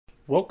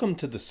Welcome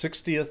to the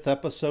 60th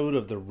episode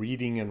of the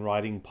Reading and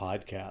Writing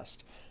Podcast.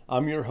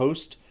 I'm your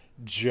host,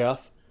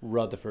 Jeff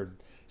Rutherford.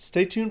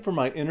 Stay tuned for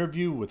my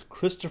interview with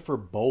Christopher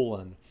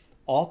Bollen,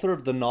 author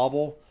of the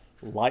novel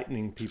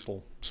Lightning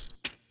People.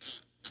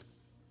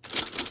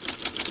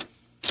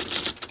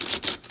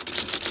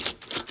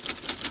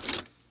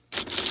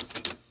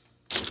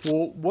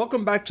 Well,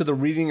 welcome back to the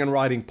Reading and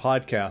Writing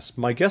Podcast.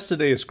 My guest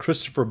today is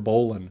Christopher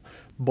Bollen.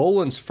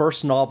 Bollen's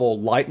first novel,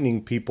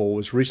 Lightning People,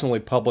 was recently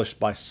published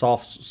by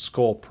Soft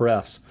Skull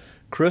Press.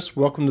 Chris,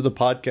 welcome to the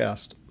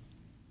podcast.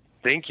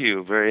 Thank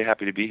you. Very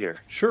happy to be here.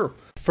 Sure.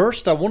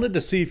 First, I wanted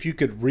to see if you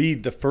could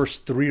read the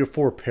first 3 or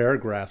 4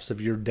 paragraphs of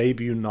your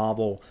debut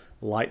novel,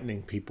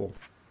 Lightning People.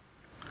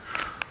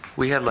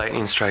 We had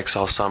lightning strikes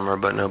all summer,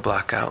 but no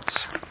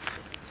blackouts.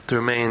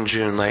 Through May and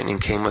June, lightning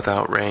came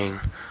without rain,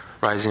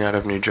 rising out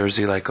of New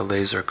Jersey like a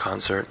laser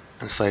concert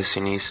and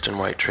slicing east and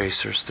white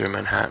tracers through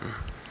Manhattan.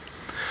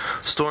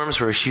 Storms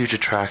were a huge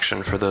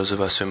attraction for those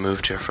of us who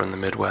moved here from the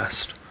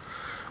Midwest.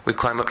 We'd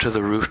climb up to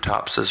the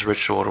rooftops as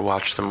ritual to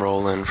watch them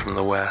roll in from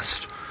the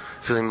west,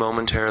 feeling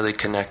momentarily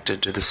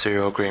connected to the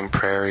cereal green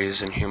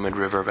prairies and humid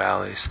river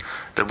valleys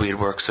that we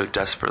had worked so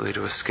desperately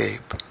to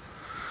escape.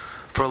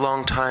 For a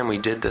long time we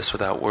did this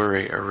without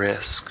worry or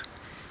risk.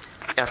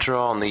 After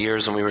all, in the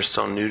years when we were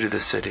still new to the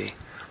city,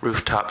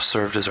 rooftops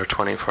served as our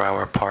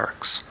 24-hour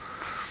parks.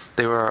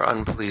 They were our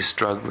unpoliced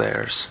drug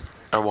lairs,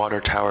 our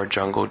water tower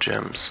jungle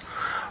gyms,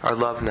 our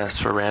love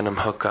nest for random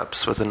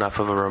hookups with enough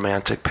of a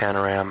romantic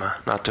panorama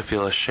not to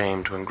feel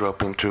ashamed when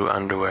groping through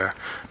underwear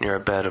near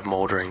a bed of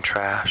moldering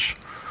trash.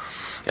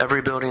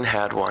 Every building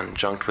had one,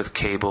 junked with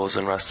cables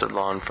and rusted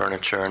lawn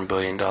furniture and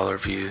billion-dollar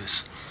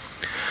views.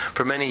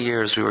 For many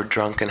years we were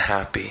drunk and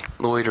happy,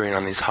 loitering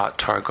on these hot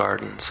tar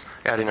gardens,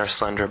 adding our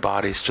slender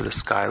bodies to the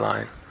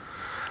skyline.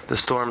 The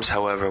storms,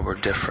 however, were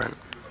different.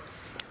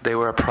 They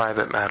were a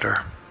private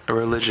matter, a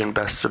religion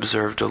best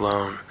observed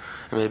alone,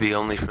 and maybe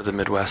only for the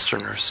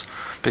Midwesterners,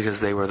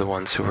 because they were the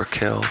ones who were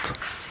killed.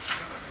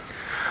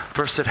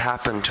 First it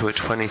happened to a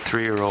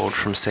 23-year-old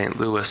from St.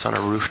 Louis on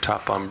a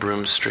rooftop on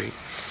Broome Street,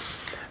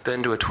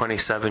 then to a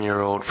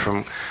 27-year-old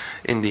from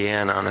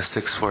Indiana on a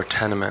 6th-floor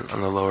tenement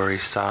on the Lower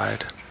East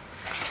Side.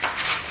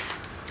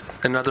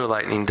 Another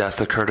lightning death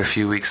occurred a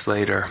few weeks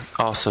later,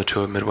 also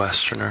to a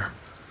Midwesterner.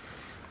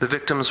 The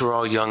victims were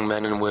all young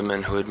men and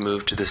women who had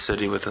moved to the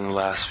city within the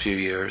last few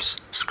years,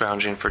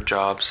 scrounging for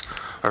jobs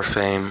or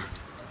fame.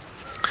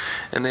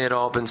 And they had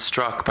all been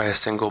struck by a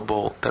single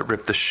bolt that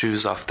ripped the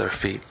shoes off their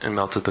feet and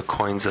melted the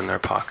coins in their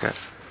pocket.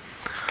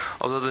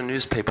 Although the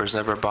newspapers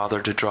never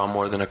bothered to draw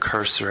more than a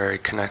cursory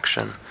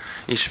connection,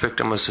 each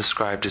victim was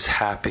described as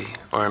happy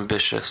or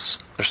ambitious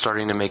or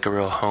starting to make a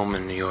real home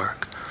in New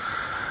York.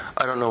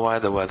 I don't know why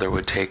the weather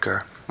would take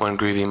her. One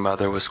grieving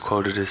mother was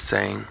quoted as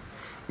saying,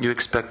 "You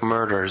expect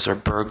murders or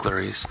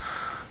burglaries,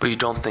 but you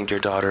don't think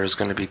your daughter is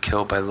going to be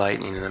killed by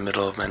lightning in the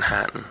middle of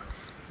Manhattan.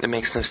 It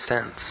makes no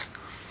sense."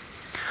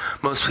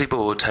 Most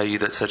people will tell you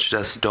that such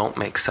deaths don't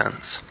make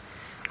sense.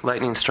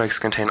 Lightning strikes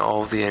contain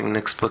all of the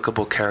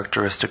inexplicable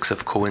characteristics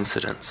of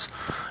coincidence.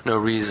 No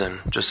reason,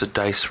 just a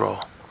dice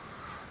roll.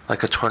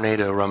 Like a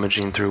tornado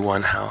rummaging through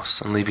one house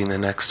and leaving the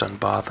next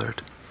unbothered.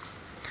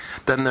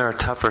 Then there are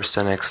tougher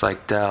cynics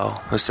like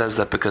Dell, who says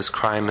that because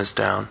crime is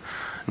down,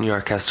 New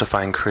York has to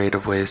find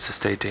creative ways to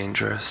stay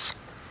dangerous.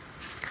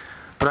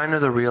 But I know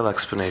the real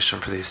explanation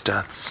for these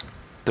deaths.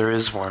 There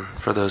is one,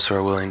 for those who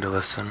are willing to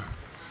listen.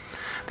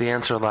 The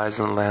answer lies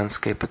in the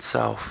landscape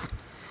itself.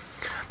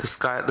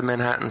 The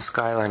Manhattan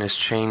skyline has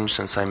changed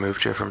since I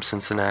moved here from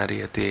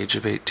Cincinnati at the age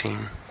of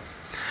 18.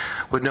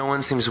 What no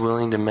one seems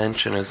willing to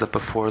mention is that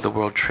before the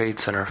World Trade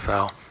Center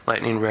fell,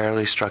 lightning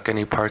rarely struck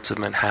any parts of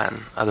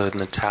Manhattan other than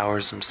the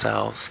towers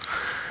themselves,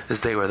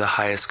 as they were the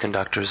highest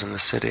conductors in the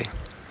city.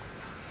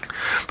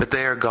 But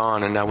they are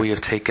gone, and now we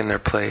have taken their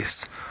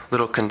place,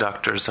 little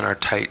conductors in our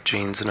tight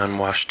jeans and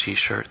unwashed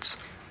t-shirts,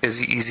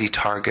 as easy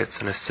targets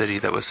in a city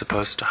that was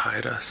supposed to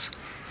hide us.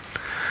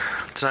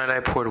 Tonight I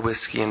poured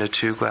whiskey into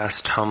 2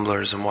 glass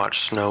tumblers and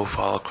watched snow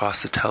fall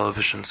across the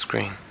television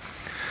screen.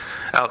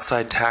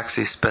 Outside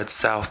taxis sped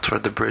south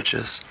toward the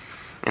bridges,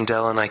 and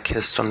Dell and I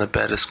kissed on the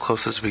bed as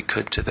close as we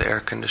could to the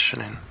air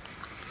conditioning.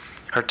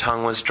 Her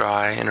tongue was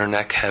dry and her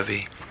neck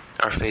heavy,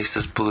 our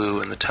faces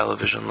blue in the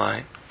television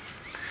light.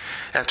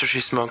 After she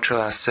smoked her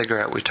last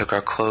cigarette, we took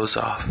our clothes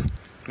off.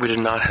 We did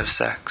not have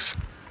sex.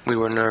 We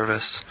were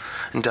nervous,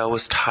 and Dell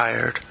was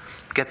tired.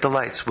 "Get the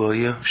lights, will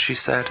you?" she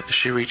said as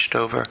she reached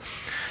over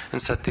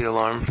and set the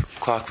alarm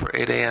clock for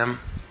 8 a.m.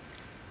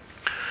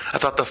 I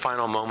thought the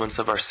final moments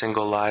of our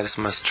single lives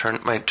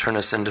might turn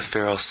us into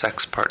feral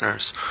sex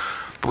partners,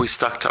 but we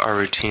stuck to our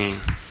routine.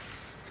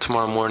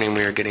 Tomorrow morning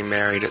we are getting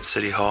married at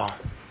City Hall.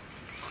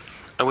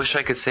 I wish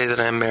I could say that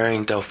I am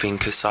marrying Delphine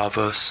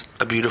Kousavos,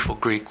 a beautiful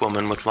Greek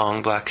woman with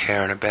long black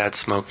hair and a bad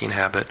smoking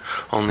habit,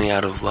 only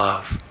out of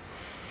love.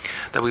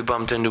 That we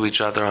bumped into each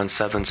other on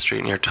 7th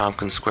Street near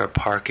Tompkins Square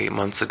Park 8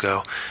 months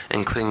ago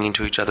and clinging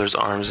to each other's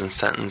arms and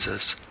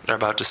sentences, are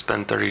about to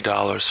spend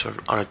 $30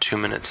 on a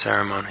 2-minute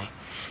ceremony.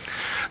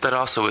 That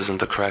also isn't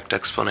the correct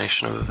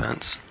explanation of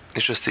events.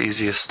 It's just the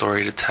easiest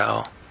story to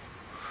tell.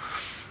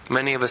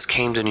 Many of us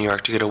came to New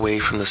York to get away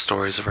from the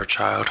stories of our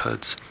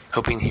childhoods,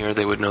 hoping here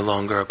they would no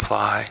longer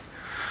apply.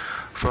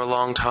 For a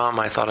long time,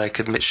 I thought I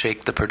could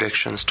shake the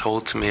predictions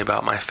told to me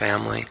about my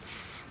family,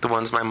 the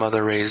ones my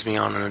mother raised me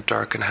on in a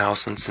darkened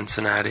house in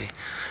Cincinnati,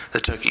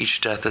 that took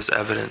each death as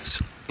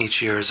evidence,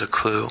 each year as a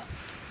clue.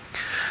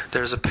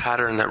 There is a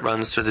pattern that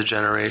runs through the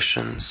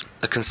generations,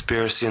 a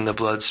conspiracy in the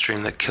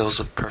bloodstream that kills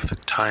with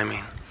perfect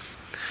timing.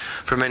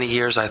 For many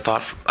years, I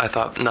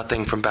thought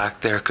nothing from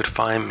back there could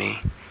find me.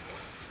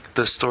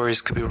 Those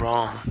stories could be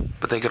wrong,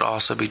 but they could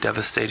also be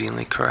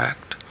devastatingly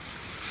correct.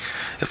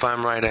 If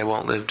I'm right, I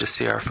won't live to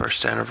see our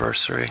first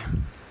anniversary.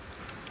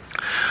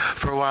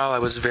 For a while, I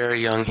was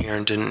very young here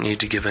and didn't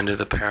need to give in to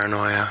the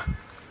paranoia.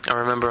 I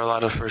remember a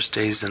lot of first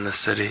days in the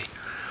city,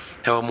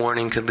 how a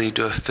morning could lead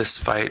to a fist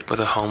fight with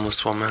a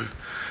homeless woman,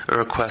 a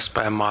request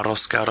by a model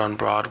scout on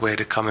Broadway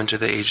to come into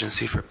the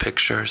agency for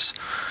pictures,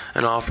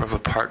 an offer of a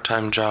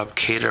part-time job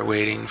cater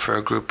waiting for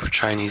a group of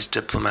Chinese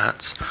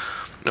diplomats,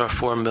 or a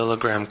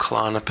 4-milligram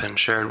Klonopin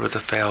shared with a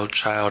failed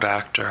child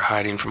actor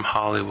hiding from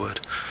Hollywood,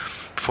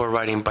 before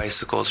riding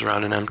bicycles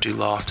around an empty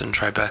loft in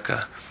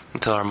Tribeca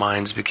until our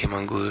minds became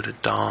unglued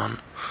at dawn.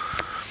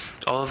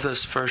 All of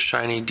those first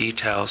shiny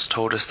details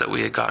told us that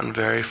we had gotten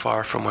very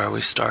far from where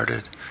we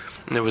started,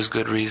 and there was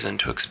good reason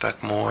to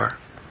expect more.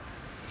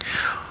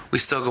 We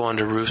still go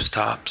onto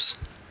rooftops.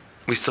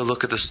 We still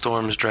look at the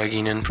storms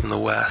dragging in from the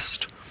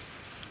west.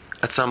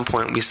 At some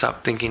point, we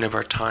stopped thinking of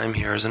our time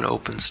here as an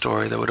open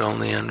story that would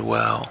only end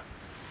well.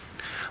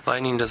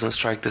 Lightning doesn't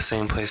strike the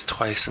same place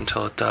twice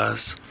until it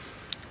does.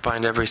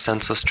 Behind every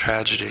senseless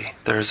tragedy,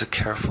 there is a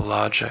careful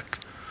logic.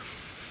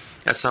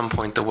 At some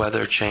point, the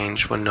weather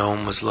changed when no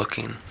one was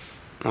looking,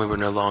 and we were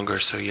no longer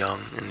so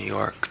young in New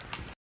York.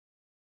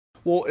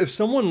 Well, if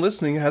someone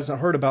listening hasn't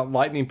heard about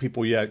Lightning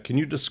People yet, can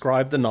you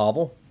describe the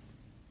novel?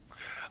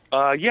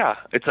 Yeah,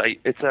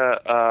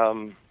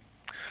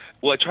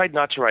 well, I tried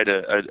not to write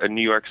a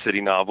New York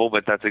City novel,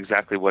 but that's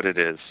exactly what it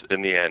is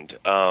in the end.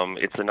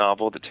 It's a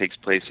novel that takes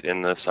place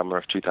in the summer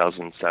of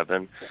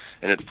 2007,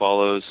 and it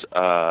follows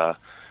a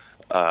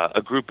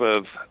group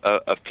of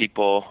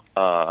people,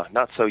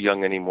 not so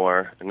young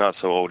anymore, and not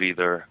so old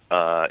either,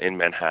 in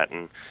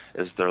Manhattan,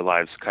 as their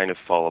lives kind of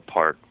fall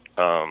apart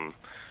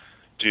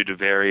due to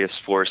various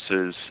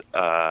forces,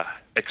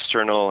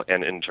 external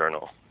and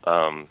internal.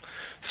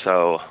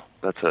 So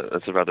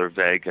that's a rather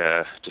vague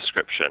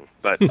description,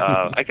 but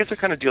I guess it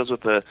kind of deals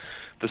with the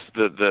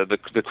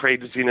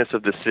craziness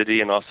of the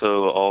city and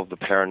also all of the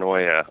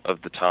paranoia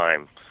of the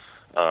time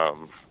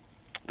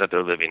that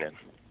they're living in.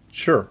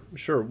 Sure.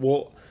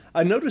 Well,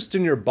 I noticed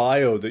in your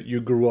bio that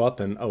you grew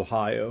up in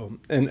Ohio,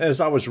 and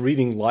as I was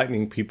reading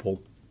Lightning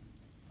People,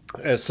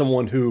 as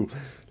someone who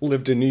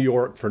lived in New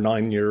York for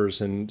 9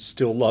 years and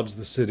still loves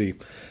the city,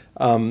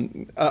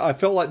 I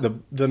felt like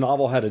the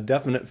novel had a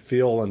definite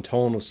feel and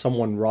tone of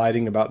someone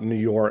writing about New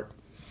York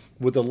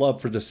with a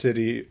love for the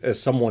city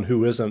as someone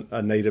who isn't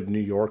a native New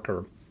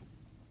Yorker.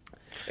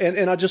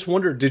 And I just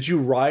wondered, did you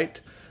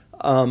write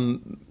about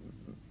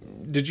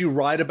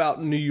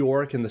New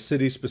York and the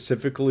city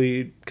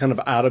specifically kind of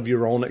out of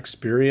your own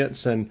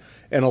experience? And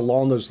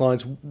along those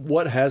lines,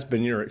 what has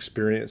been your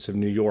experience of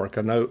New York?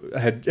 I know,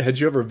 had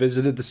you ever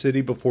visited the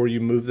city before you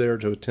moved there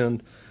to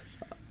attend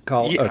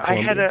college?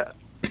 Yeah,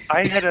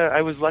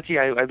 I was lucky.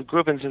 I grew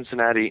up in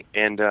Cincinnati,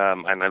 and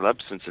I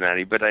loved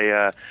Cincinnati. But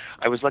I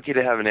was lucky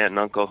to have an aunt and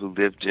uncle who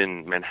lived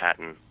in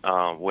Manhattan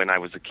when I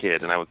was a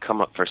kid, and I would come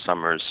up for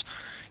summers.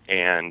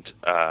 And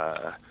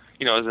I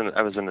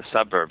was in the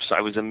suburbs, so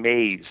I was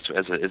amazed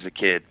as a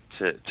kid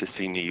to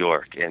see New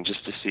York and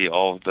just to see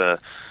all of the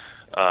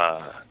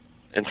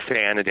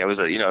insanity. I was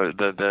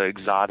the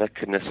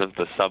exoticness of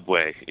the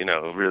subway,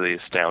 really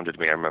astounded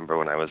me. I remember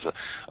when I was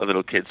a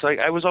little kid. So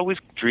I was always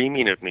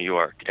dreaming of New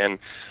York, and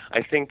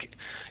I think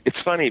it's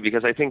funny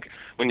because I think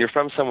when you're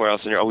from somewhere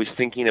else and you're always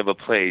thinking of a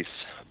place,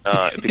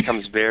 it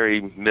becomes very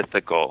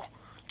mythical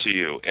to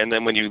you. And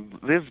then when you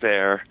live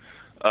there,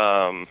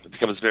 it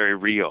becomes very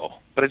real.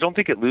 But I don't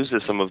think it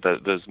loses some of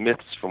those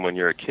myths from when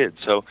you're a kid.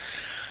 So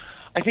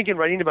I think in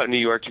writing about New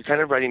York, you're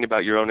kind of writing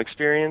about your own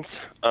experience,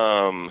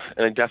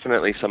 and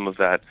definitely some of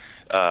that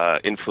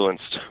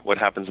influenced what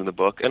happens in the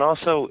book. And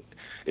also,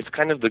 it's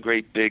kind of the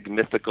great big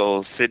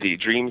mythical city,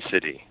 dream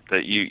city,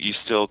 that you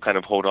still kind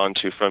of hold on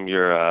to from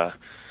your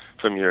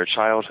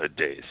childhood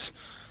days,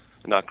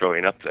 not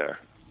growing up there.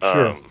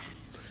 Sure.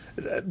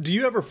 Do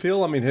you ever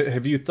feel,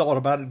 have you thought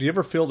about it? Do you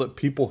ever feel that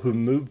people who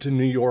move to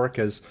New York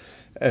as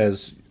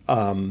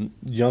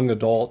young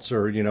adults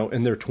or,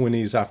 in their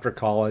 20s after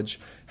college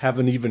have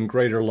an even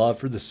greater love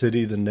for the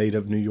city than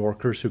native New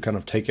Yorkers who kind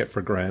of take it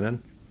for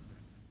granted?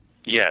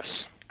 Yes.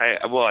 I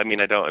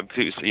don't,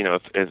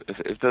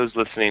 if those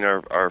listening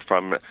are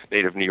from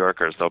native New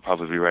Yorkers, they'll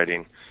probably be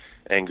writing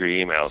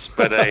angry emails.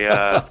 But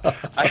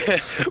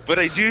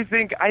I do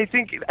think, I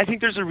think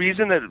there's a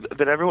reason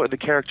that everyone, the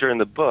character in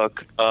the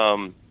book,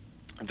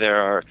 there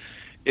are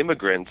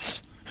immigrants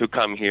who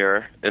come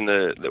here, and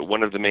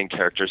one of the main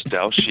characters,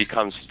 Del, she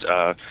comes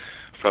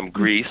from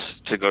Greece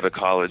to go to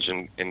college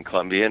in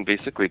Columbia, and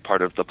basically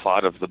part of the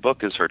plot of the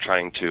book is her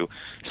trying to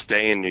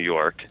stay in New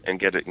York and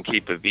get it and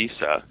keep a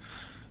visa.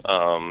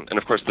 And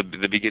of course, the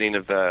beginning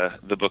of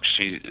the book,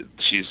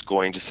 she's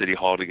going to City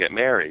Hall to get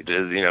married.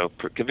 Is, you know,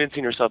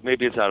 convincing herself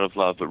maybe it's out of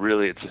love, but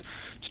really it's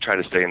to try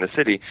to stay in the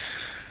city.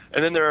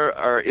 And then there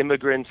are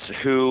immigrants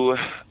who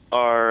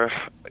are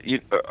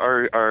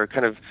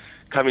kind of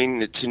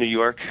coming to New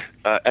York,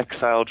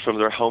 exiled from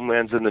their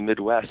homelands in the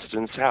Midwest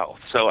and South.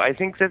 So I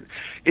think that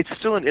it's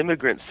still an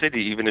immigrant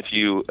city, even if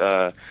you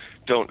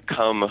don't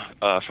come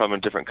from a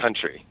different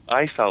country.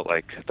 I felt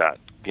like that.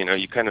 You know,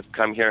 you kind of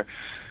come here.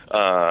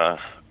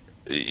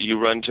 You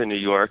run to New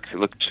York,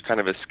 look to kind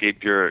of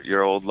escape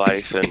your old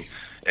life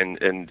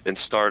and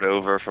start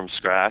over from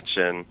scratch,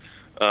 and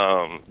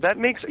that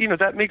makes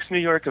New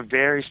York a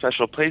very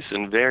special place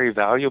and very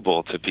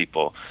valuable to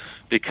people,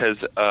 because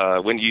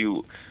when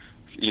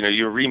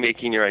you're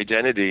remaking your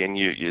identity, and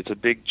it's a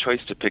big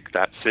choice to pick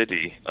that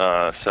city.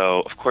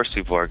 So of course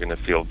people are going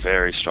to feel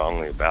very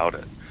strongly about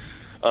it.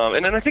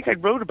 And then I think I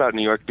wrote about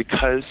New York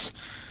because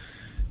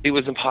it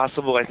was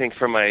impossible, I think,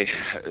 for me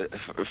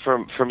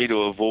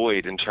to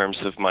avoid in terms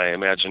of my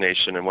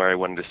imagination and where I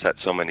wanted to set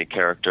so many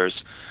characters.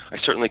 I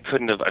certainly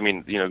couldn't have. I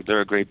mean, you know, there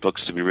are great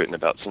books to be written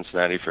about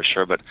Cincinnati for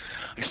sure, but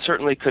I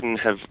certainly couldn't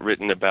have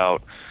written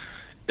about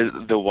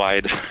the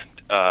wide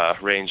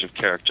range of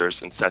characters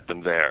and set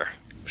them there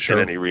in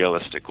any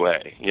realistic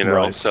way. You know,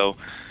 right. So.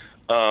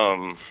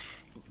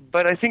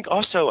 But I think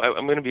also,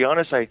 I'm going to be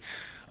honest. I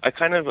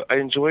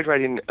enjoyed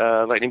writing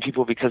Lightning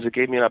People because it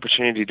gave me an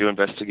opportunity to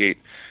investigate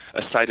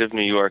a side of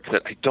New York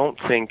that I don't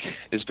think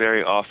is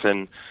very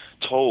often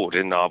told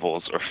in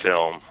novels or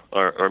film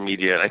or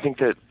media. And I think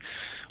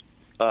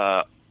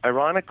that,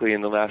 ironically,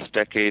 in the last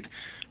decade,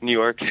 New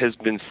York has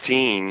been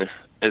seen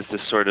as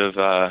this sort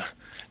of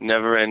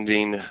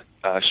never-ending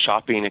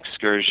shopping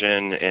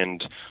excursion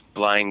and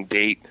blind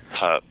date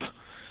hub.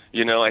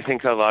 You know, I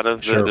think a lot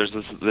of there's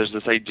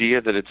this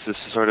idea that it's this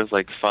sort of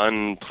like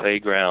fun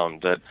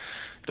playground that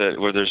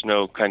where there's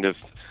no kind of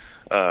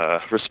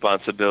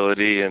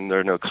responsibility and there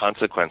are no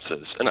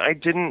consequences. And I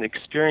didn't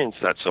experience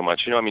that so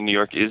much. You know, I mean, New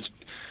York is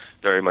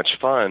very much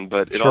fun,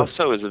 but it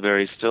also is a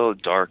very still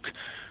dark,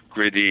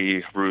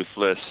 gritty,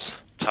 ruthless,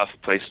 tough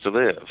place to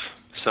live.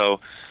 So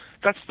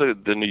that's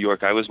the New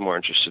York I was more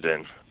interested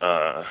in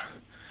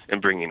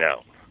bringing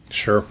out.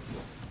 Sure.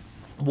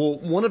 Well,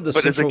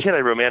 But as a kid, I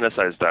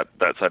romanticized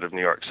that side of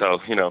New York. So,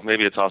 you know,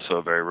 maybe it's also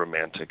a very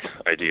romantic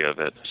idea of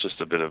it. It's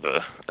just a bit of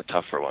a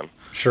tougher one.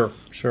 Sure.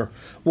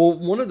 Well,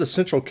 one of the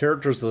central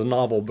characters of the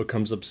novel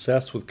becomes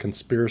obsessed with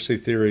conspiracy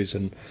theories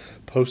in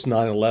post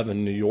 9/11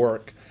 New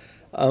York.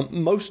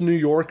 Most New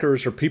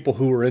Yorkers or people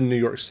who were in New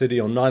York City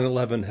on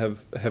 9/11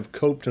 have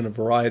coped in a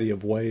variety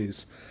of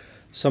ways.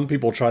 Some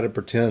people try to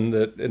pretend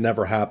that it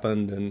never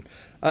happened, and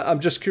I'm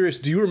just curious,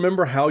 do you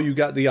remember how you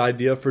got the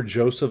idea for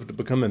Joseph to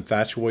become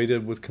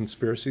infatuated with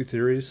conspiracy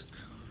theories?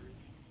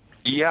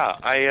 Yeah,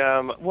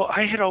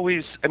 I had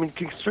always, I mean,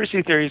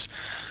 conspiracy theories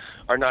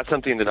are not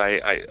something that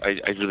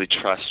I really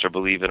trust or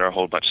believe in or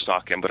hold much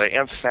stock in, but I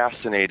am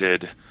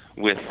fascinated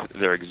with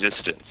their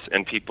existence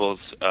and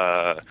people's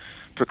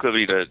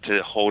proclivity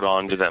to hold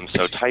on to them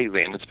so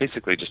tightly. And it's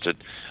basically just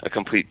a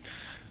complete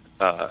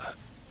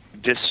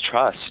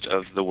distrust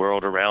of the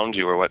world around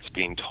you or what's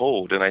being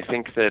told. And I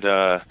think that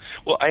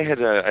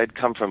I'd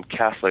come from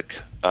Catholic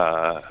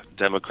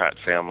Democrat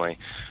family,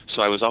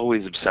 so I was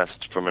always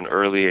obsessed from an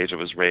early age. I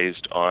was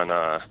raised on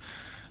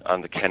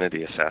the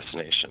Kennedy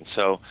assassination,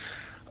 so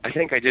I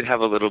think I did have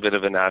a little bit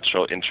of a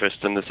natural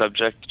interest in the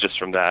subject just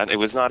from that. It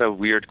was not a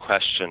weird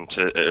question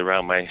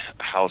around my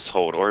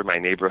household or my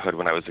neighborhood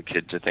when I was a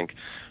kid to think,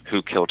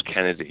 who killed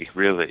Kennedy,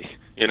 really?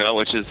 You know,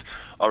 which is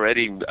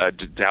already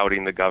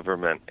doubting the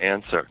government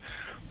answer.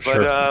 But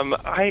Sure.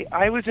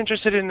 I was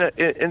interested in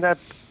that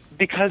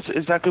because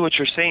exactly what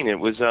you're saying. It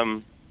was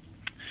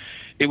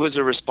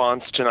a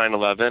response to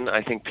 9/11.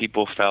 I think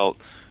people felt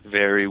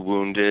very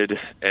wounded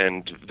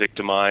and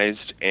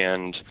victimized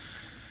and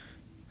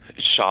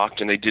shocked,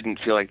 and they didn't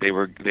feel like they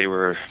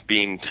were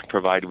being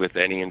provided with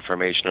any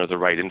information or the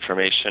right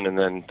information, and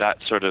then that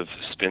sort of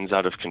spins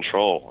out of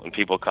control, and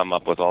people come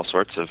up with all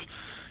sorts of,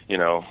 you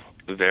know,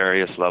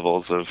 various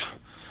levels of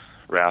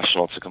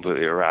rational to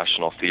completely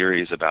irrational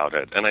theories about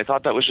it. And I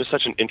thought that was just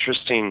such an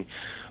interesting,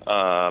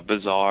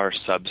 bizarre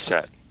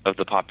subset of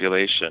the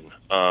population.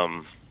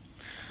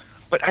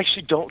 But I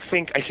actually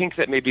I think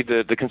that maybe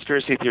the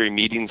conspiracy theory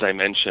meetings I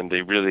mentioned,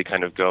 they really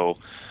kind of go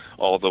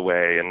all the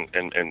way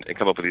and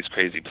come up with these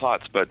crazy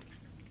plots. But,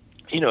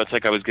 you know, it's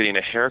like I was getting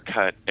a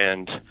haircut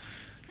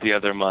the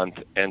other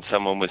month, and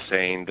someone was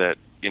saying that,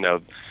 you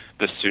know,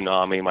 the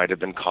tsunami might have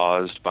been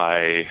caused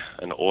by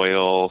an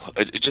oil.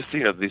 It just,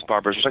 you know, these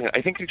barbers are talking.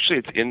 I think actually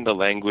it's in the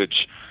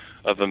language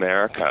of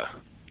America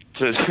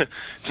to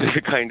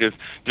kind of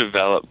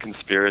develop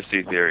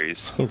conspiracy theories.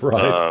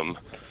 Right.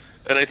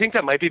 And I think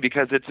that might be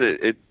because it's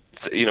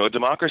you know, a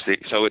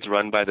democracy, so it's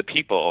run by the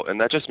people,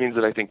 and that just means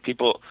that I think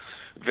people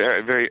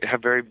have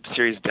very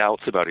serious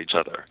doubts about each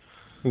other.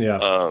 Yeah.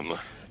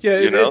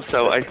 Yeah,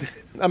 So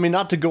I mean,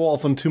 not to go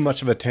off on too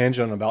much of a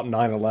tangent about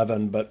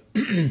 9/11, but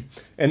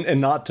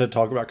and not to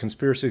talk about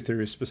conspiracy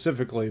theories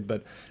specifically,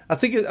 but I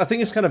think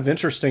it's kind of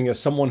interesting as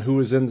someone who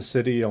was in the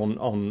city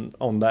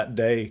on that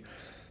day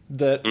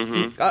that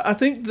I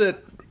think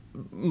that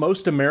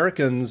most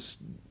Americans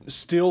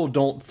still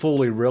don't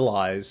fully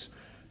realize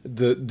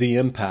the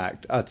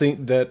impact. I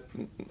think that,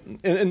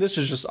 and this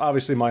is just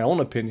obviously my own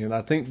opinion,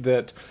 I think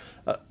that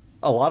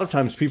a lot of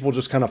times people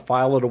just kind of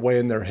file it away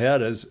in their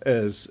head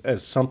as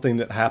something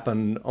that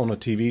happened on a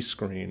TV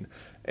screen.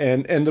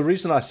 And the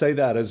reason I say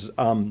that is,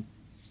 I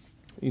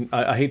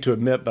hate to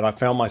admit, but I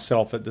found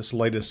myself at this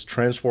latest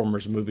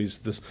Transformers movies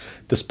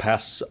this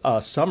past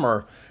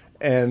summer,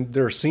 and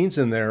there are scenes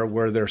in there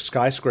where there's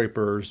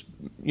skyscrapers,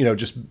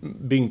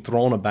 just being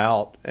thrown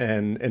about,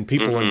 and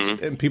people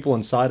and people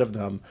inside of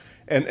them,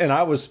 and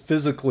I was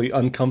physically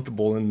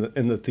uncomfortable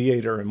in the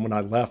theater, and when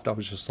I left, I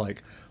was just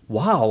like,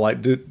 wow,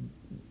 like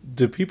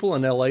do people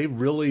in LA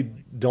really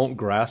don't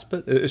grasp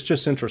it? It's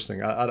just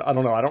interesting. I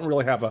don't know. I don't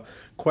really have a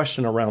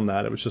question around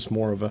that. It was just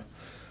more of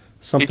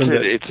something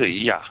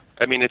yeah.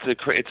 I mean, it's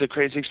a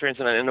crazy experience,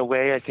 and in a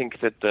way, I think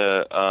that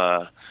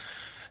the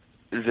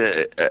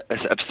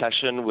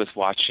obsession with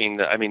watching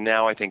I mean,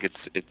 now I think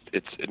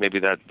it's maybe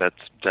that's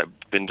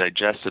been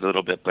digested a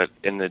little bit, but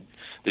in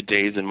the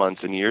days and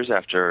months and years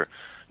after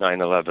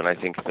 9/11, I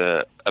think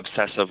the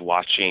obsessive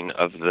watching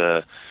of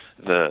the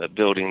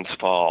buildings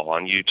fall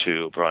on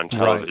YouTube or on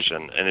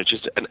television,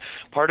 right. And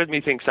part of me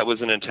thinks that was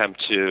an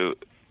attempt to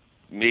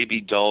maybe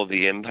dull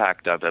the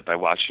impact of it by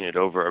watching it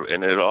over.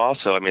 And it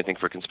also, I mean, I think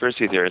for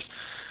conspiracy theorists,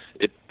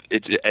 it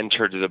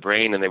entered the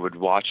brain, and they would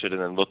watch it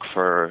and then look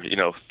for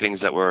things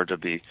that were to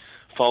be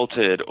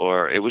faulted,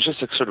 or it was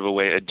just a sort of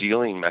a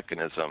dealing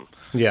mechanism.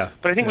 Yeah.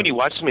 But I think when you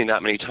watch something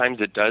that many times,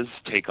 it does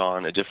take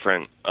on a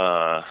different.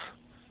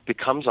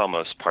 Becomes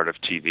almost part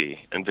of TV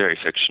and very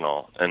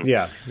fictional, and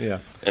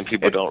and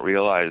people don't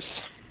realize.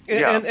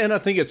 And I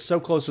think it's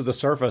so close to the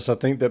surface. I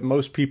think that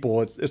most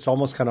people, it's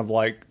almost kind of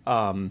like.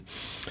 I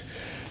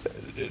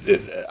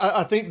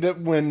think that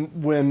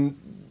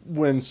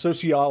when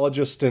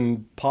sociologists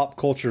and pop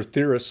culture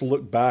theorists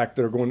look back,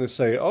 they're going to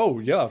say, "Oh,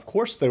 yeah, of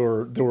course there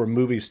were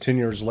movies 10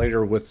 years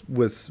later with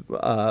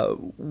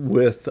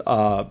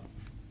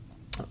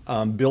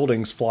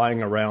buildings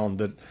flying around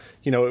that."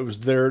 It was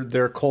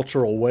their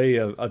cultural way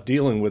of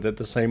dealing with it,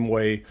 the same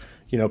way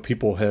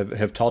people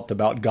have talked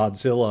about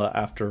Godzilla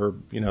after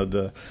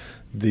the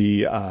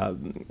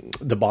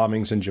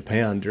bombings in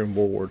Japan during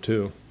World War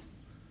II.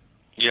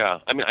 Yeah,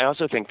 I mean, I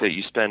also think that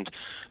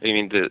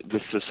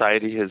the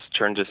society has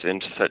turned us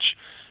into such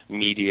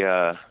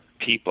media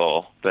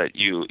people that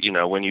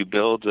when you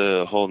build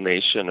a whole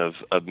nation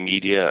of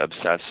media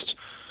obsessed,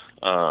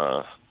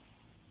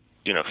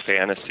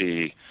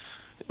 fantasy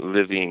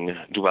living,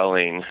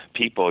 dwelling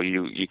people,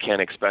 you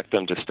can't expect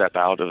them to step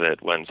out of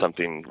it when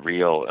something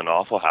real and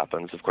awful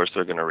happens. Of course,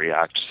 they're going to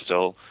react,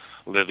 still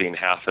living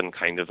half in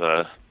kind of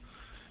a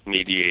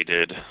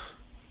mediated,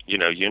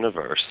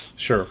 universe.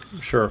 Sure.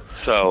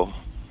 So,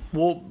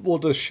 well,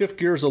 to shift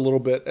gears a little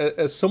bit,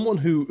 as someone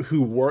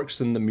who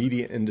works in the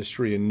media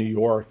industry in New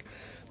York,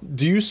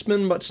 do you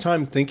spend much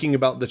time thinking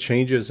about the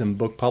changes in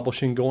book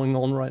publishing going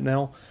on right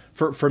now?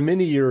 For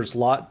many years,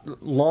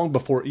 long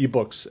before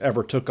ebooks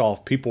ever took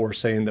off, people were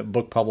saying that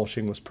book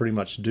publishing was pretty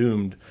much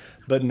doomed.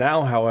 But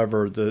now,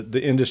 however,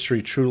 the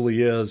industry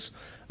truly is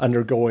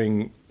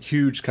undergoing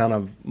huge kind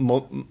of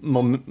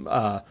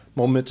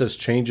momentous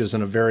changes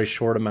in a very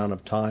short amount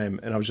of time.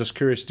 And I was just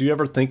curious, do you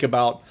ever think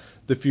about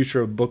the future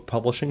of book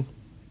publishing?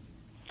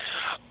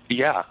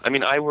 Yeah, I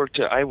mean, I worked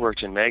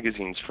in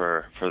magazines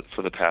for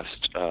the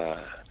past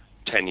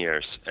 10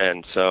 years.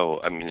 And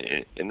so, I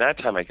mean, in that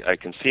time, I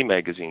can see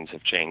magazines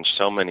have changed.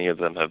 So many of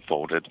them have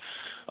folded.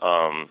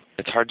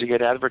 It's hard to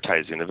get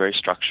advertising. The very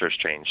structure's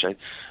changed. And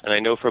I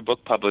know for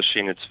book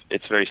publishing,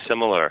 it's very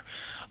similar.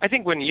 I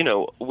think when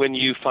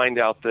you find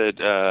out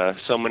that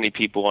so many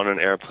people on an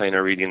airplane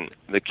are reading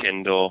the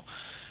Kindle,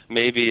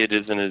 maybe it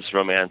isn't as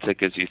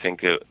romantic as you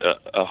think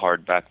a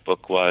hardback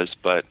book was,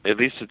 but at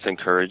least it's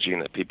encouraging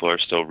that people are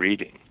still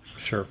reading.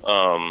 Sure.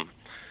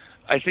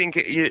 I think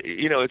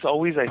it's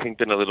always, I think,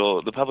 been a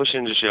little. The publishing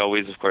industry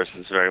always, of course,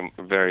 is very,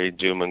 very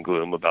doom and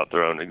gloom about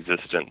their own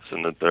existence,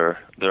 and that they're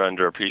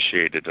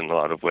underappreciated in a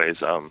lot of ways.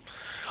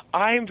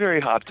 I'm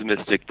very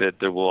optimistic that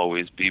there will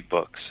always be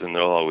books, and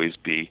there'll always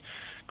be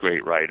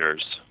great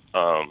writers.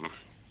 And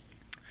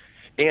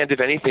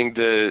if anything,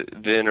 the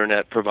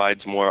internet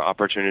provides more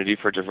opportunity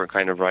for different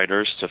kind of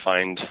writers to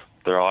find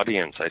their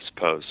audience, I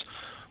suppose.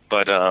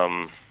 But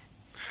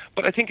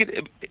I think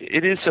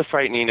it is so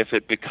frightening if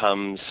it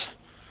becomes.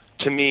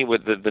 To me,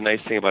 what the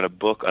nice thing about a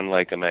book,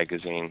 unlike a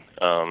magazine,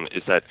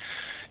 is that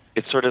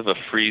it's sort of a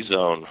free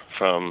zone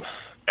from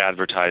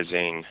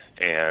advertising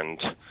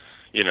and,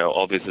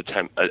 all these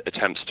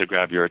attempts to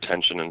grab your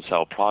attention and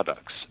sell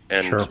products.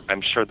 And sure.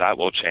 I'm sure that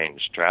will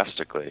change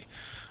drastically.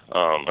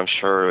 I'm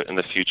sure in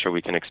the future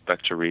we can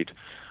expect to read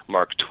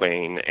Mark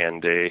Twain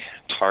and a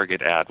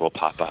Target ad will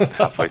pop up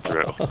halfway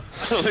through,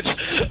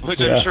 which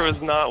yeah. I'm sure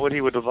is not what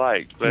he would have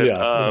liked. But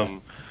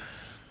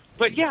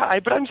But yeah,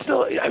 I'm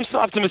still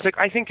optimistic.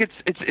 I think it's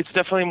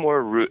definitely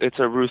it's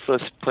a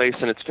ruthless place,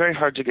 and it's very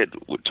hard to get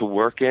to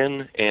work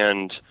in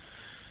and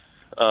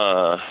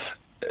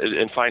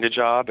find a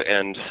job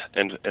and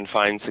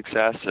find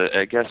success.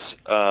 I guess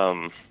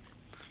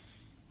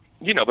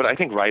but I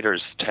think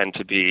writers tend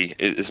to be,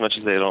 as much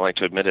as they don't like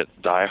to admit it,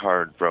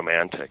 diehard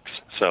romantics.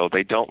 So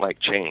they don't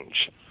like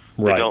change.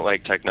 Right. They don't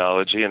like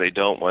technology, and they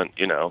don't want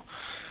they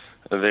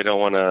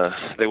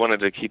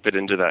wanted to keep it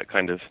into that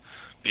kind of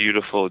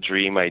beautiful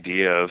dream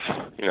idea of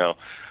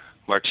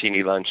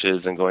martini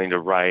lunches and going to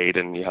write,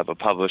 and you have a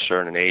publisher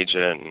and an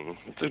agent, and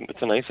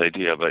it's a nice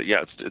idea, but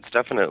yeah, it's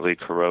definitely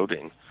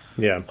corroding.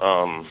 Yeah.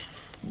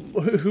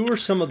 Who are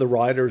some of the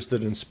writers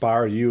that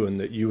inspire you and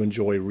that you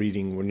enjoy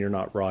reading when you're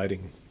not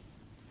writing?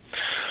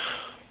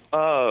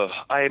 Oh,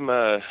 I'm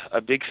a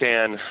big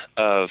fan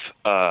of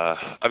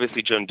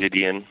obviously Joan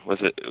Didion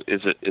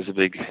is a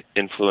big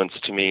influence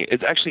to me.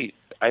 It's actually,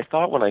 I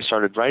thought when I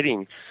started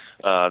writing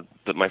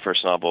my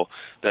first novel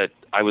that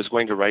I was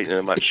going to write in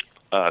a much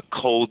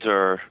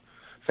colder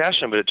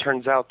fashion, but it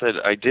turns out that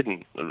I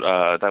didn't.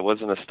 That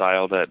wasn't a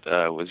style that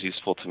was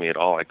useful to me at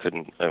all. It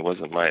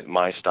wasn't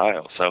my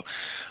style. So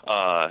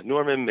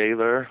Norman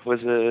Mailer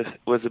was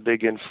a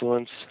big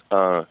influence.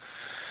 Salman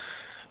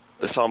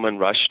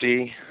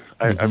Rushdie,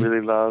 I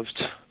really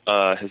loved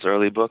his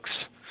early books.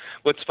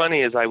 What's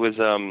funny is I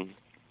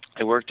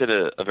worked at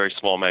a very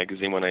small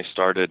magazine when I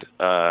started,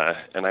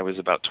 and I was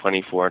about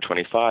 24 or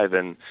 25,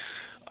 and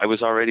I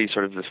was already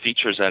sort of the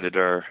features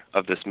editor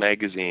of this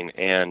magazine,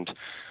 and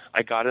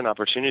I got an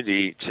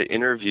opportunity to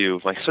interview,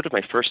 my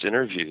first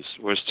interviews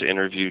was to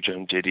interview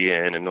Joan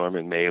Didion and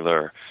Norman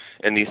Mailer,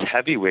 and these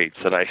heavyweights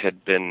that I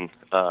had been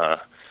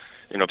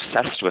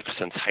obsessed with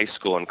since high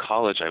school and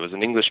college. I was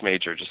an English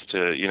major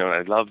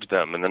I loved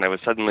them, and then I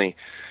was suddenly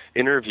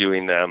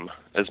interviewing them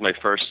as my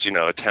first,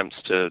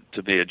 attempts to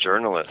be a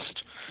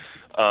journalist.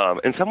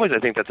 In some ways, I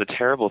think that's a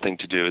terrible thing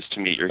to do, is to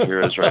meet your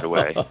heroes right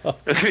away,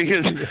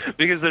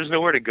 because there's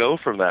nowhere to go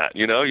from that.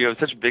 You have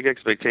such big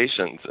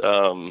expectations.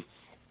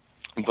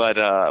 But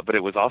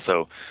it was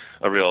also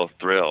a real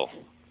thrill.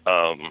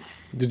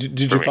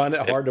 Did you find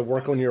it hard to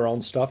work on your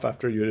own stuff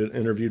after you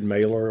interviewed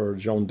Mailer or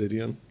Joan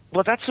Didion?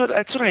 Well, that's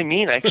what I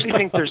mean. I actually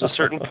think there's a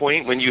certain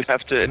point when you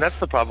have to, and that's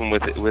the problem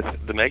with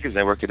the magazine.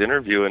 I work at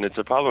Interview, and it's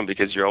a problem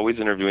because you're always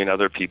interviewing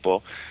other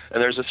people,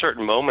 and there's a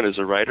certain moment as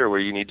a writer where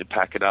you need to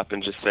pack it up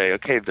and just say,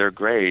 okay, they're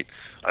great,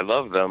 I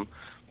love them,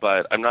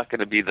 but I'm not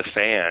going to be the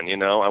fan.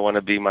 I want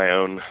to be my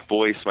own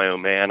voice, my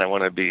own man. I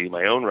want to be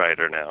my own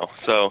writer now.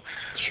 So,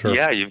 sure.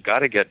 Yeah, you've got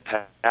to get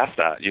past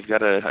that. You've got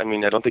to. I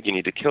mean, I don't think you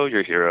need to kill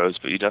your heroes,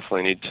 but you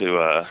definitely need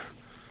to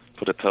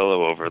put a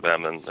pillow over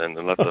them and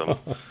let them.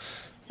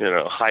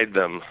 Hide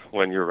them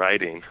when you're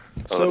writing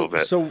a little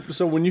bit.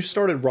 So when you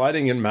started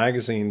writing in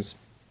magazines,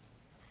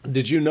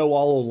 did you know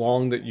all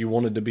along that you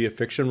wanted to be a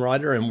fiction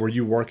writer, and were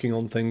you working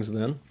on things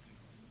then?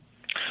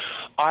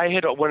 I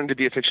had wanted to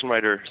be a fiction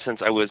writer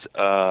since I was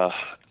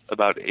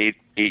about eight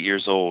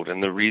years old,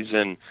 and the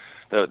reason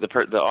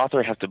the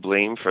author I have to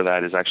blame for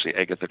that is actually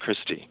Agatha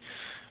Christie,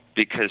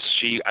 because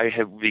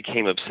I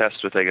became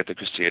obsessed with Agatha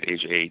Christie at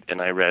age 8,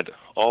 and I read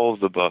all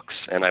of the books,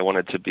 and I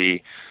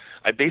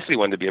basically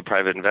wanted to be a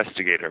private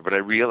investigator, but I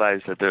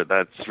realized that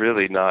that's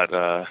really not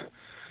a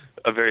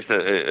very,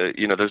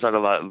 there's not a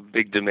lot of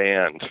big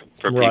demand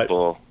for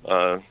people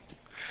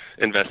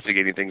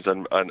investigating things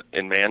in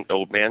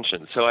old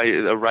mansions. So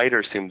a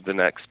writer seemed the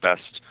next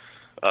best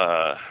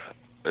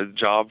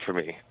job for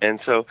me,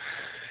 and so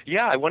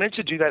yeah, I wanted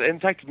to do that.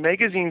 In fact,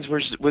 magazines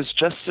was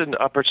just an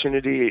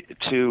opportunity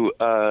to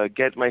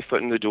get my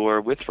foot in the door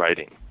with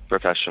writing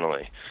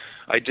professionally.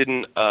 I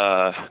didn't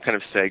kind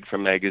of seg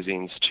from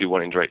magazines to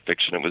wanting to write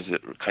fiction. It was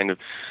kind of,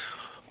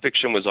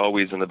 fiction was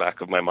always in the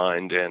back of my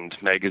mind, and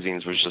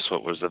magazines was just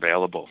what was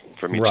available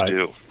for me to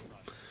do.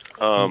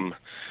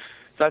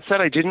 That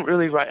said, I didn't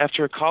really write,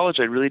 after college,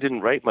 I really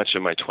didn't write much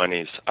in my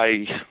 20s.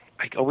 I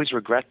always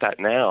regret that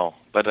now,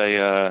 but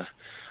I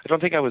don't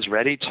think I was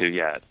ready to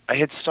yet. I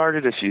had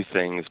started a few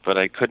things, but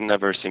I could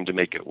never seem to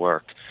make it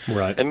work.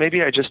 Right. And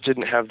maybe I just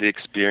didn't have the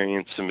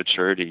experience and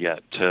maturity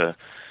yet to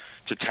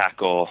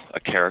tackle a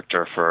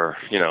character for,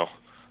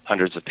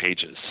 hundreds of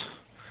pages.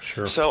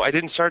 Sure. So I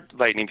didn't start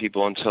writing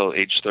people until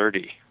age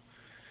 30.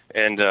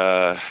 And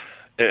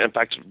in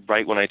fact,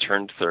 right when I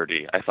turned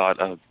 30, I thought,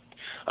 I'm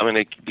going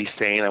to be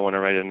saying I want to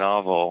write a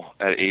novel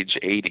at age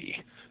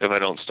 80 if I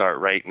don't start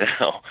right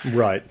now.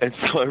 Right. And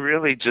so I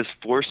really just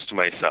forced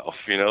myself,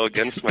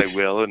 against my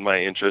will and my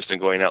interest in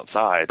going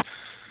outside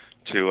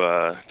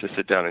to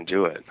sit down and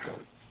do it.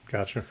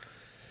 Gotcha.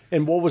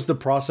 And what was the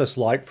process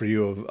like for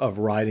you of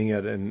writing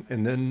it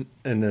and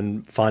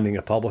then finding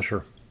a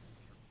publisher?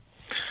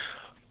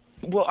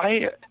 Well,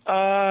 I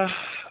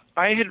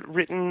had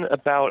written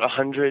about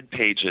 100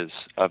 pages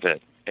of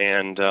it,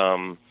 and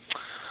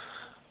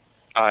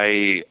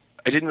I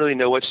didn't really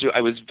know what to do.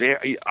 I was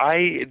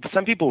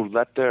some people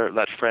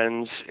let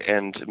friends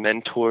and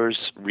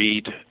mentors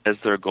read as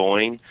they're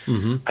going.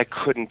 Mm-hmm. I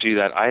couldn't do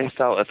that. I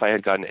felt if I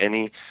had gotten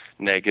any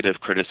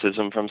negative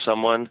criticism from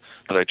someone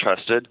that I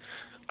trusted,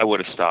 I would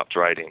have stopped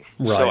writing.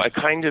 Right. So I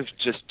kind of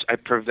I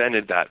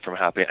prevented that from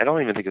happening. I don't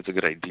even think it's a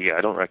good idea.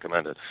 I don't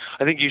recommend it.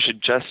 I think you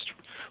should just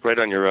write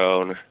on your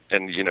own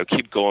and,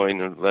 keep going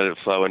and let it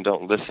flow, and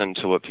don't listen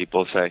to what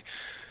people say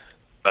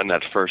on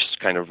that first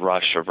kind of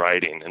rush of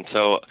writing. And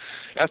so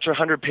after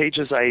 100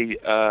 pages, I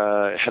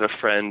had a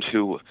friend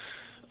who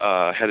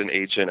had an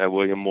agent at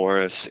William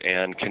Morris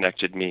and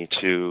connected me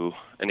to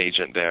an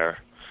agent there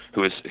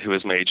who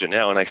is my agent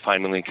now. And I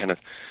finally kind of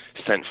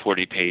sent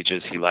 40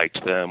 pages. He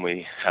liked them.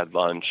 We had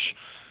lunch.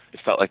 It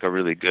felt like a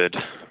really good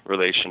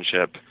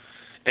relationship.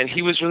 And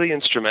he was really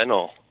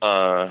instrumental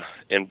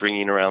in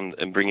bringing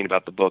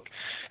about the book,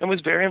 and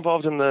was very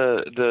involved in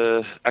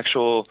the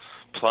actual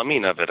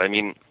plumbing of it. I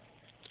mean,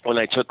 when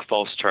I took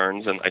false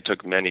turns, and I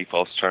took many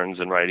false turns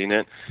in writing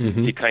it,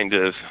 he kind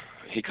of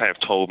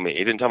told me.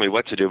 He didn't tell me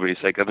what to do, but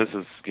he's like, oh, this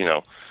is,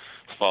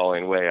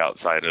 falling way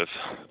outside of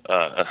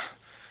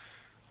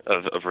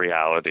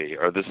reality,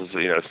 or this is,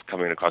 it's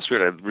coming across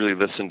weird. I really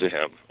listened to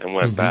him and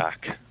went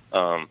back.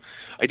 I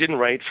didn't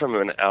write from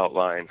an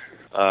outline.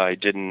 I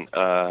didn't.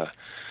 I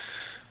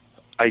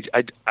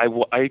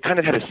kind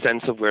of had a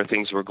sense of where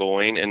things were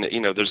going, and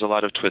there's a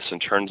lot of twists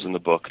and turns in the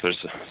book.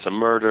 There's some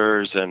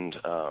murders, and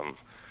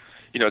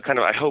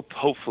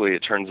hopefully it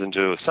turns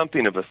into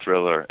something of a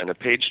thriller and a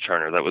page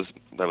turner. That was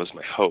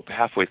my hope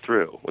halfway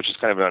through, which is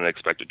kind of an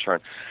unexpected turn.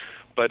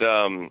 But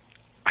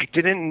I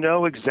didn't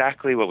know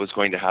exactly what was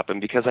going to happen,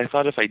 because I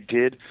thought if I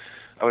did,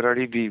 I would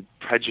already be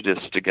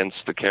prejudiced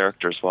against the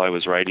characters while I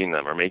was writing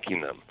them or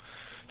making them.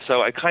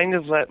 So I kind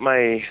of let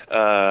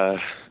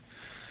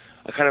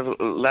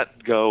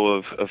let go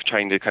of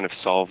trying to kind of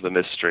solve the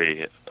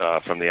mystery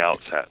from the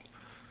outset.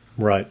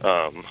 Right.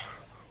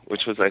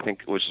 Which was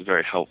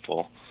very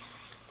helpful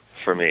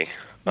for me.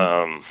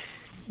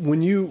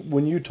 When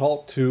you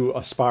talk to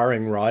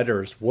aspiring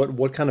writers,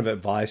 what kind of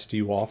advice do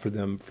you offer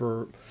them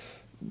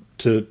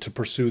to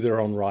pursue their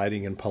own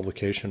writing and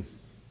publication?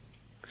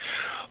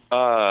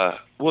 Well,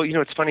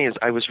 what's funny is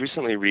I was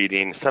recently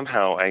reading,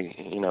 somehow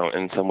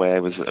in some way I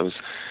was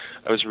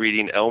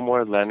reading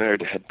Elmore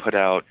Leonard had put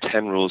out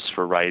 10 rules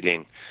for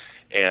writing,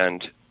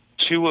 and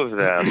two of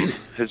them,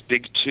 his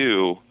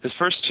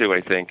first two,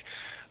 I think,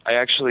 I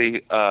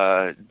actually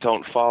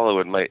don't follow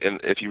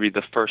if you read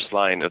the first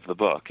line of the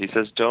book. He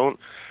says, don't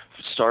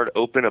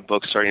open a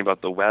book starting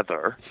about the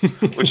weather,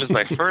 which is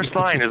my first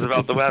line is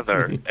about the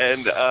weather.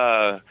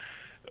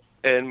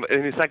 And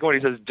the second one,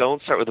 he says,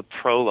 don't start with a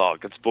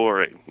prologue. It's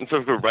boring. And so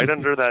right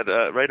under that,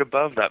 right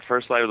above that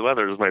first line of the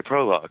weather is my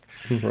prologue.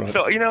 Right.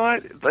 So you know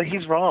what?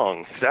 He's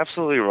wrong. He's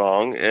absolutely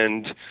wrong.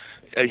 And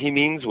he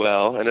means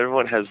well, and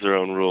everyone has their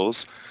own rules.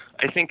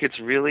 I think it's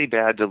really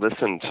bad to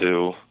listen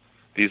to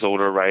these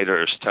older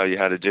writers tell you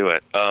how to do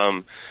it.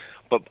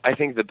 But I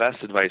think the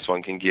best advice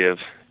one can give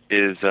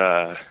is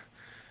that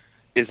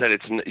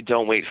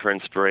don't wait for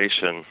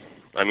inspiration.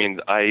 I mean,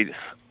 I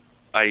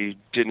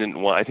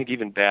think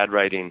even bad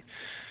writing,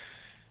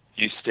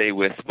 you stay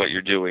with what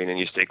you're doing and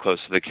you stay close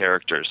to the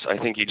characters. I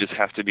think you just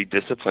have to be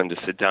disciplined to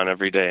sit down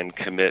every day and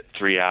commit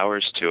 3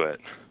 hours to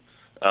it.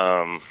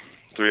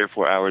 3 or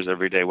 4 hours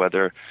every day,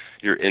 whether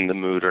you're in the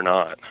mood or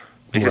not,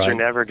 because Right. You're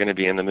never going to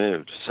be in the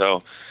mood.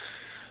 So,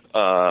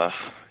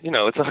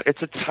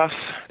 it's a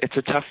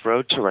tough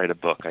road to write a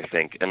book, I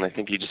think. And I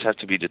think you just have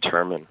to be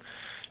determined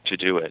to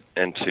do it,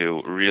 and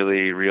to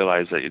really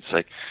realize that it's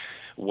like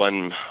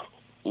one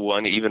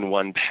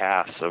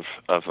pass of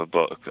a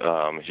book.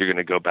 You're going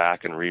to go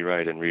back and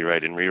rewrite and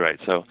rewrite and rewrite.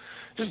 So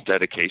just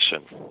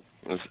dedication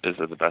is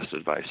the best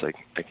advice I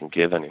can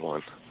give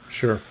anyone.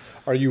 Sure.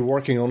 Are you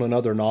working on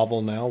another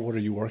novel now? What are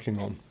you working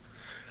on?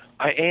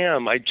 I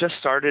am. I just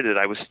started it.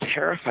 I was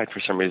terrified for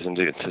some reason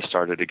to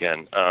start it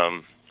again.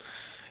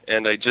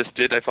 And I just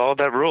did. I followed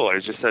that rule. I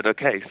just said,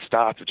 okay,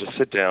 stop. Just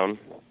sit down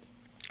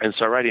and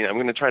start writing. I'm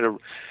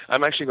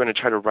actually going to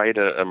try to write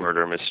a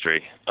murder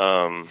mystery.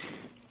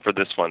 For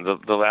this one.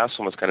 The last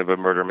one was kind of a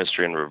murder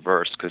mystery in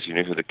reverse, because you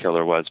knew who the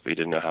killer was, but you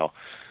didn't know how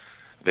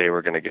they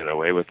were going to get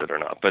away with it or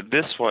not. But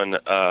this one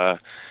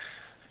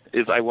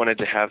is I wanted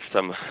to have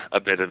a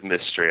bit of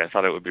mystery. I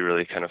thought it would be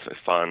really kind of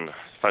fun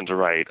to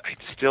write. I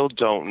still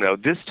don't know.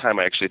 This time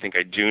I actually think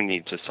I do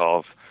need to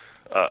solve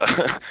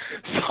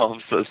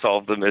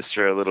the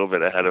mystery a little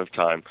bit ahead of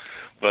time.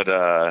 But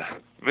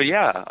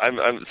yeah,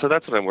 so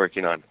that's what I'm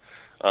working on.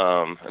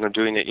 And I'm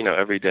doing it,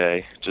 every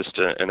day, just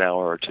an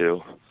hour or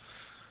two.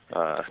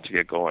 To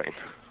get going.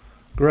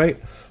 Great.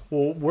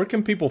 Well, where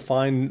can people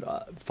find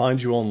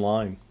you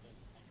online?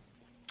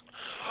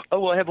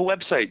 Oh, well, I have a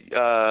website,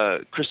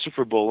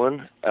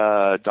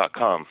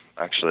 ChristopherBollen.com,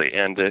 actually,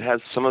 and it has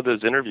some of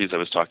those interviews I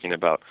was talking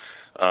about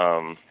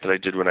that I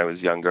did when I was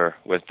younger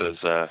with those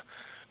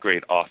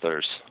great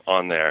authors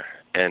on there,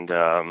 and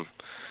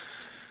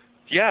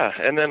yeah,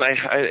 and then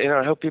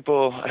I hope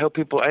people.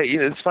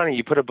 It's funny.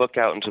 You put a book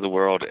out into the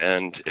world,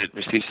 and it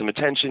receives some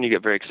attention. You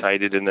get very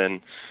excited, and then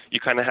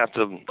you kind of have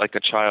to, like a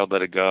child,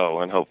 let it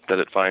go and hope that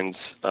it finds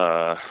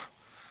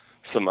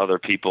some other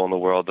people in the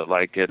world that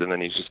like it, and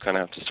then you just kind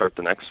of have to start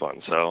the next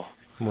one. So,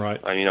 right.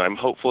 I'm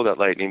hopeful that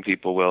Lightning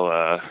people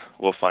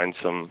will find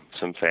some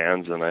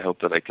fans, and I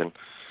hope that I can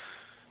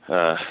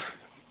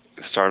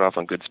start off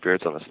on good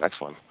spirits on this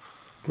next one.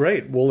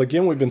 Great. Well,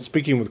 again, we've been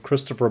speaking with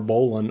Christopher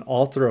Bollen,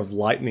 author of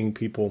Lightning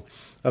People,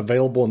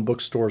 available in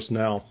bookstores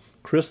now.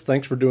 Chris,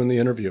 thanks for doing the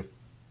interview.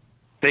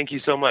 Thank you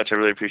so much. I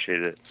really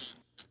appreciate it.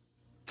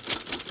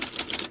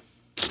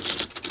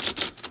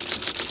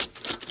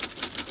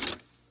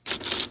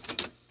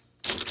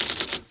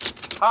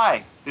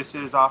 Hi, this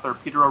is author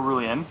Peter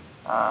O'Rulian,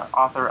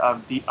 author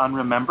of The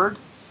Unremembered,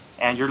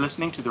 and you're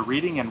listening to the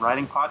Reading and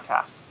Writing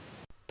Podcast.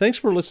 Thanks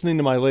for listening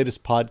to my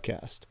latest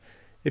podcast.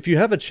 If you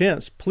have a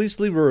chance, please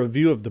leave a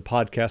review of the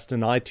podcast in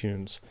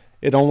iTunes.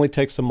 It only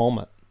takes a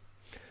moment.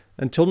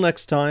 Until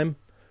next time,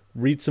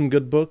 read some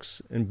good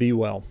books and be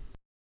well.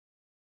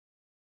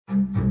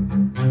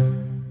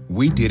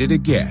 We did it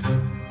again.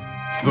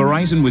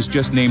 Verizon was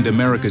just named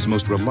America's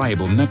most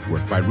reliable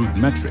network by Root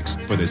Metrics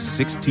for the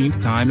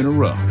 16th time in a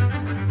row,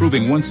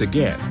 proving once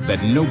again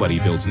that nobody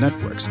builds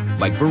networks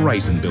like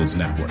Verizon builds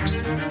networks.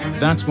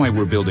 That's why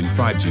we're building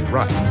 5G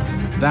right.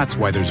 That's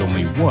why there's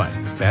only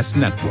one best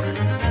network,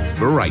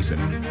 Verizon.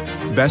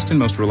 Best and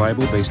most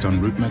reliable based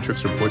on Root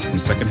Metrics reports from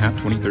second half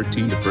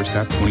 2013 to first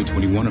half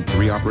 2021 of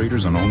 3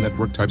 operators on all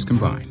network types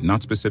combined,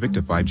 not specific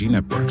to 5G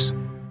networks.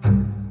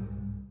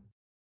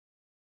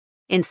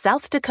 In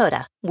South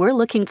Dakota, we're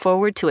looking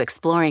forward to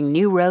exploring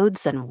new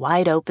roads and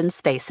wide open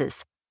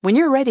spaces. When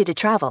you're ready to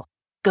travel,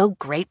 go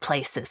great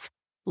places.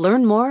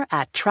 Learn more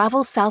at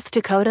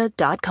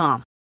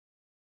travelsouthdakota.com.